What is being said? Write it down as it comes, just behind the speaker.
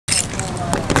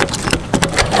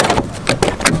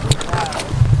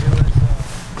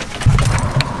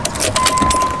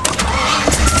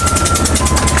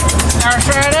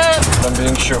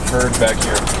bird back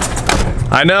here.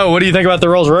 I know. What do you think about the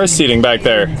Rolls Royce seating back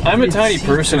there? I'm a tiny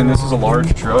person and this is a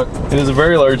large truck. It is a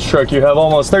very large truck. You have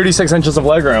almost 36 inches of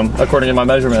legroom, according to my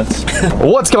measurements.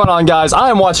 What's going on, guys? I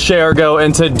am Watch JRGo,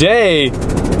 and today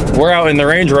we're out in the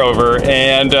Range Rover,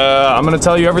 and I'm gonna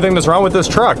tell you everything that's wrong with this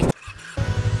truck.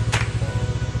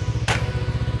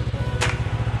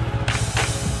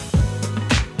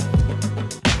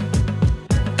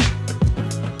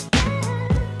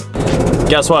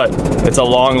 Guess what? It's a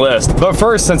long list. But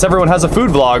first, since everyone has a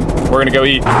food vlog, we're gonna go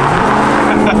eat.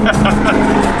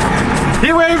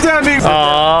 He waved at me.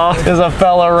 Aww, is a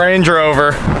fella Range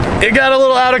Rover. It got a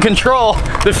little out of control.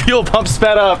 The fuel pump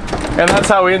sped up, and that's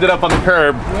how we ended up on the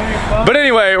curb. But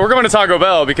anyway, we're going to Taco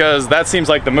Bell because that seems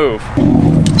like the move.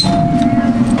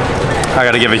 I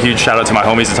gotta give a huge shout out to my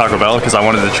homies at Taco Bell because I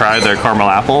wanted to try their caramel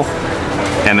apple,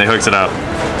 and they hooked it up.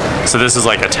 So this is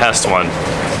like a test one,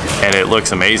 and it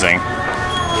looks amazing.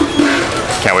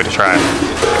 Can't wait to try it.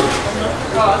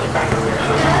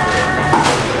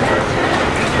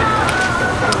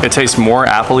 It tastes more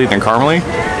appley than caramely.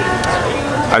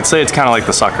 I'd say it's kind of like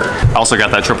the sucker. I also got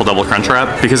that triple double crunch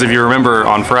wrap because if you remember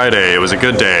on Friday, it was a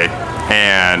good day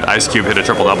and Ice Cube hit a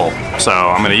triple double. So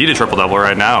I'm gonna eat a triple double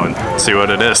right now and see what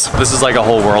it is. This is like a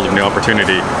whole world of new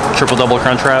opportunity. Triple double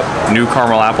crunch wrap, new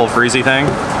caramel apple freezy thing,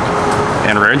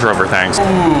 and Range Rover things. Ooh.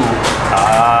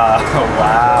 Ah,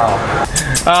 wow.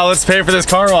 Let's pay for this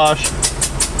car wash.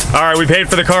 All right, we paid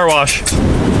for the car wash.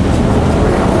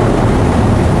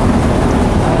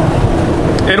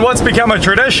 In what's become a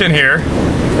tradition here,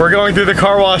 we're going through the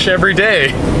car wash every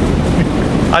day.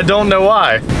 I don't know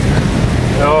why.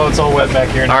 Oh, it's all wet back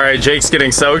here now. All right, Jake's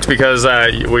getting soaked because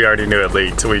we already knew it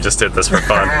leaked. We just did this for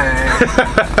fun.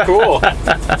 Cool.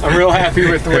 I'm real happy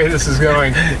with the way this is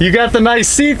going. You got the nice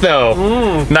seat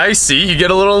though. Nice seat, you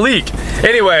get a little leak.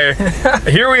 Anyway,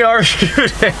 here we are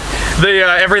shooting the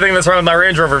everything that's wrong with my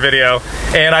Range Rover video,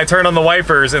 and I turned on the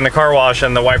wipers in the car wash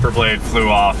and the wiper blade flew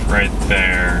off right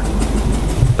there.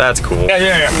 That's cool.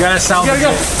 Yeah. You gotta sound it. I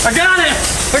got it!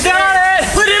 I got it!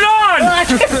 Put it on! I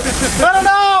don't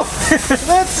know!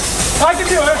 I can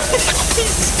do it!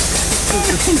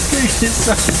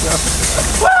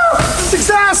 Woo!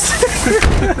 Success!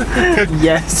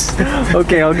 Yes.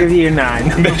 Okay, I'll give you a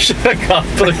 9. Mission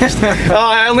accomplished. Oh,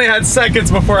 I only had seconds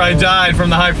before I died from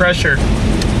the high pressure. Ooh.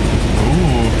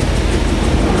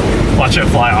 Watch it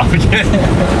fly off again.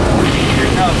 Here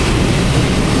it comes.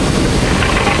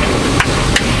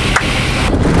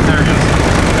 There it goes.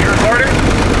 You recording?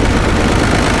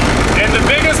 And the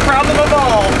biggest problem of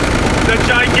all, the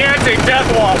gigantic death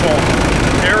wobble.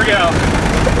 Here we go.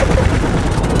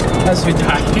 As we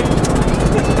die.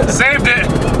 Saved it!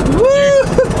 Woo!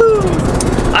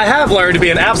 I have learned to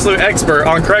be an absolute expert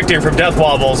on correcting from death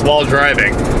wobbles while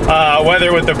driving.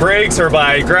 Whether with the brakes or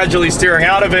by gradually steering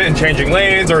out of it and changing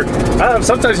lanes, or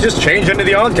sometimes just change into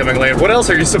the oncoming lane. What else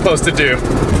are you supposed to do?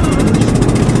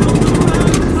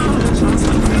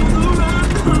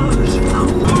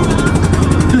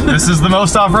 This is the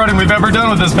most off-roading we've ever done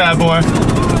with this bad boy.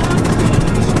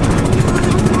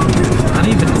 Not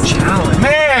even a challenge.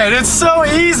 Man, it's so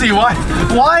easy.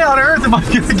 Why on earth am I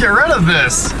gonna get rid of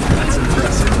this? That's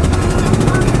impressive.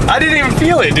 I didn't even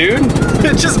feel it, dude.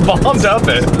 It just bombed up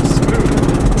it.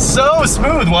 So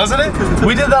smooth, wasn't it?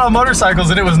 We did that on motorcycles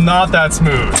and it was not that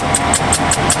smooth.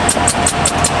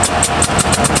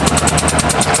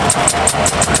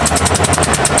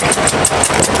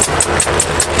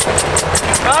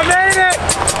 I made it!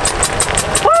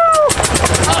 Woo!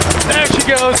 Oh, there she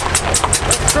goes.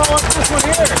 Let's throw up this one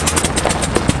here.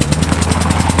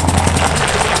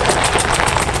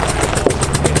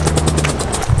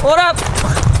 What up?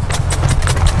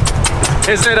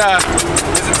 Is it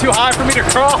too high for me to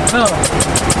crawl? No.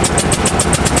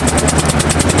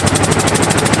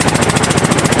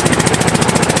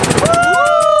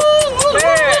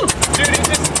 Man, dude, he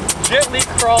just gently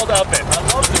crawled up it. I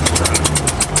love this truck.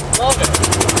 Love it.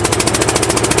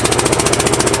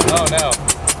 Oh no.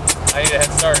 I need a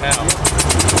head start now.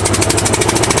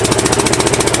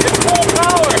 It's full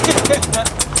power!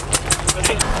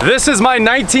 This is my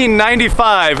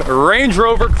 1995 Range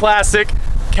Rover Classic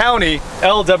County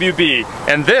LWB,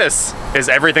 and this is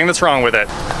everything that's wrong with it.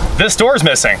 This door's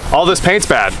missing. All this paint's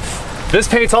bad. This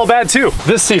paint's all bad too.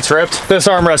 This seat's ripped. This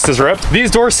armrest is ripped. These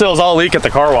door sills all leak at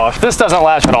the car wash. This doesn't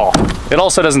latch at all. It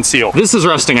also doesn't seal. This is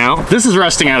rusting out. This is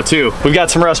rusting out too. We've got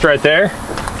some rust right there.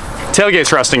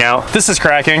 Tailgate's rusting out. This is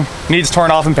cracking. Needs torn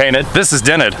off and painted. This is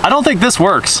dented. I don't think this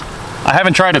works. I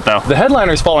haven't tried it though. The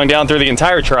headliner's falling down through the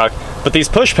entire truck, but these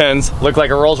push pins look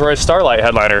like a Rolls Royce Starlight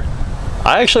headliner.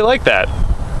 I actually like that.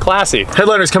 Classy.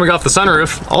 Headliner's coming off the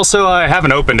sunroof. Also, I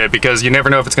haven't opened it because you never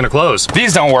know if it's gonna close.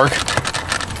 These don't work.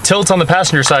 Tilt on the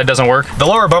passenger side doesn't work. The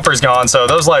lower bumper's gone, so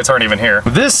those lights aren't even here.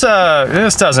 This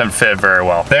doesn't fit very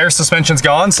well. Their suspension's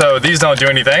gone, so these don't do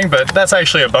anything, but that's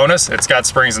actually a bonus. It's got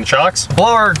springs and shocks.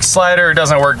 Blower slider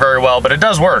doesn't work very well, but it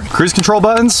does work. Cruise control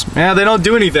buttons, yeah, they don't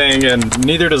do anything, and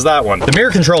neither does that one. The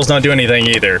mirror controls don't do anything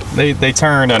either. They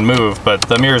turn and move, but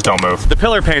the mirrors don't move. The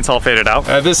pillar paint's all faded out.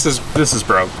 This is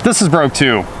broke. This is broke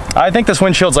too. I think this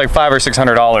windshield's like $500 or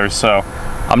 $600, so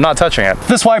I'm not touching it.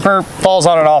 This wiper falls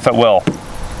on and off at will.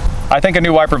 I think a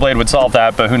new wiper blade would solve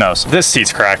that, but who knows. This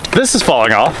seat's cracked. This is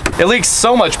falling off. It leaks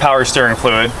so much power steering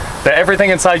fluid that everything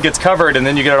inside gets covered and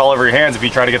then you get it all over your hands if you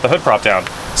try to get the hood prop down.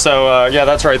 So yeah,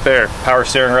 that's right there. Power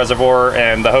steering reservoir,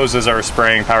 and the hoses are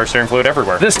spraying power steering fluid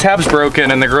everywhere. This tab's broken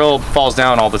and the grill falls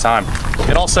down all the time.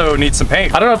 It also needs some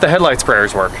paint. I don't know if the headlight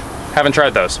sprayers work. Haven't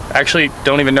tried those. Actually,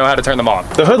 don't even know how to turn them on.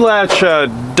 The hood latch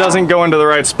doesn't go into the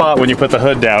right spot when you put the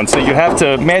hood down, so you have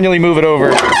to manually move it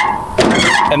over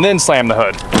and then slam the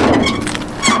hood.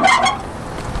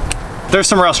 There's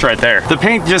some rust right there. The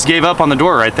paint just gave up on the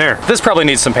door right there. This probably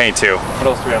needs some paint too. What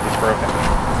else do we have that's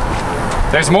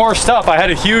broken? There's more stuff. I had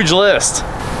a huge list.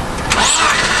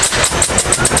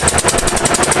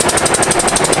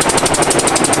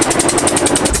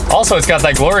 Also, it's got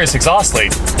that glorious exhaust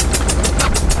lead.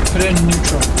 Put it in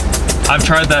neutral. I've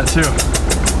tried that too.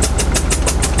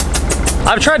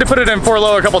 I've tried to put it in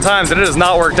 4-low a couple times and it has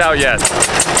not worked out yet.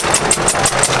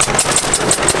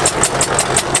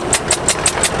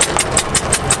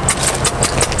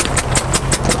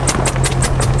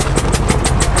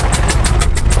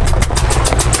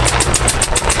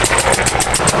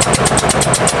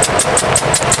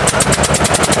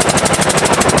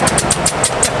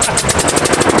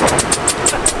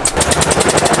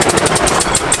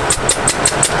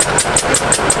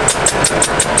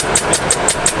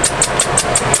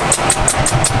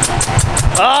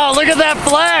 Oh, look at that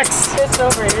flex! It's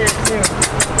over here too.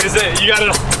 Is it? You got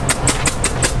it?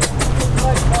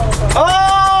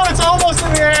 Oh, it's almost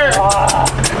in the air!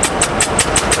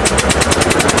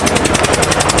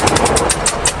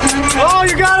 Oh,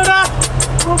 you got it up!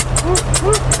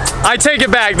 I take it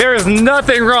back. There is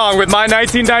nothing wrong with my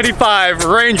 1995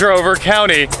 Range Rover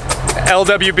County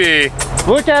LWB.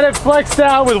 Look at it flexed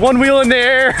out with one wheel in the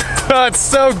air. Oh, it's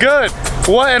so good.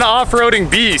 What an off-roading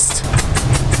beast.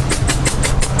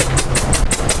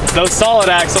 Those solid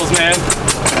axles, man.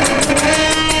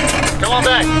 Come on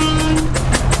back.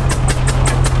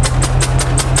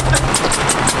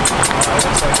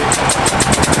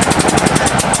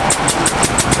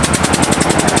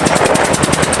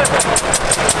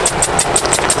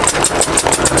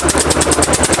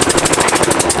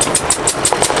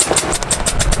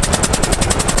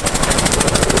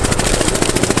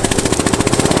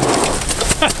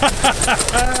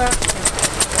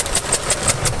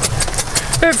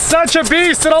 It's such a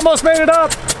beast, it almost made it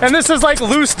up. And this is like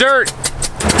loose dirt.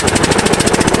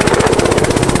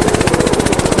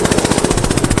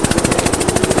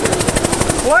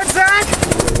 What, Zach?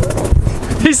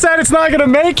 He said it's not gonna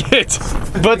make it.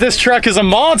 But this truck is a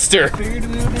monster. Figured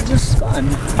we would have just spun.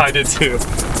 I did too.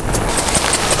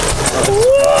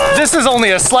 What? This is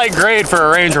only a slight grade for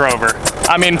a Range Rover.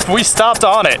 I mean, we stopped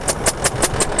on it.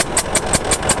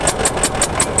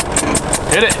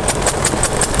 Hit it.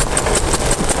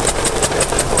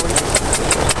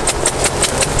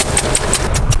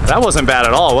 That wasn't bad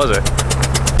at all, was it?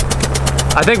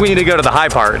 I think we need to go to the high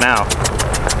part now.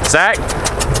 Zach,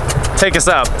 take us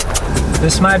up.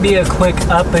 This might be a quick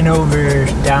up and over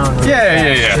down.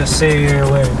 Yeah. Just so you're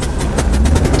aware.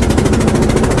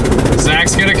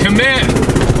 Zach's gonna commit.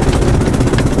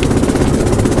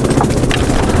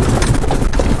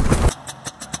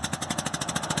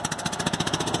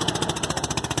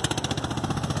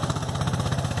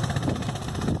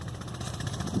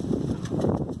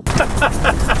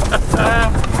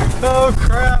 Oh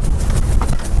crap.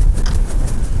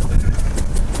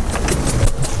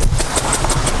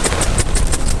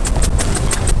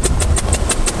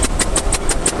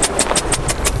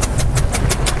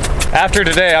 After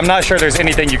today, I'm not sure there's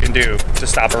anything you can do to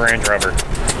stop a Range Rover.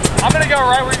 I'm gonna go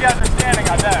right where you guys are standing,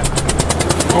 I bet.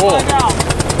 Cool.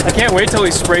 I can't wait till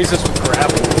he sprays this with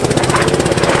gravel.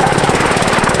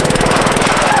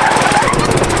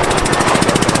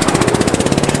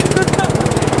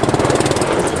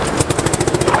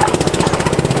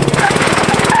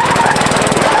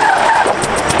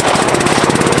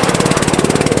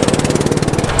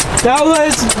 That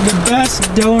was the best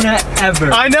donut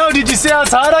ever. I know, did you see how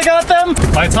tight I got them?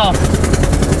 Lights off.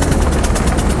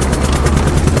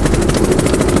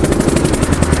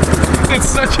 It's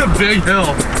such a big hill,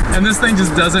 and this thing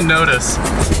just doesn't notice.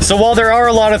 So while there are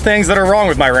a lot of things that are wrong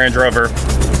with my Range Rover,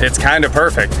 it's kind of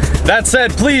perfect. That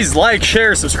said, please like,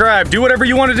 share, subscribe, do whatever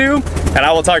you want to do, and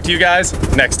I will talk to you guys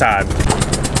next time.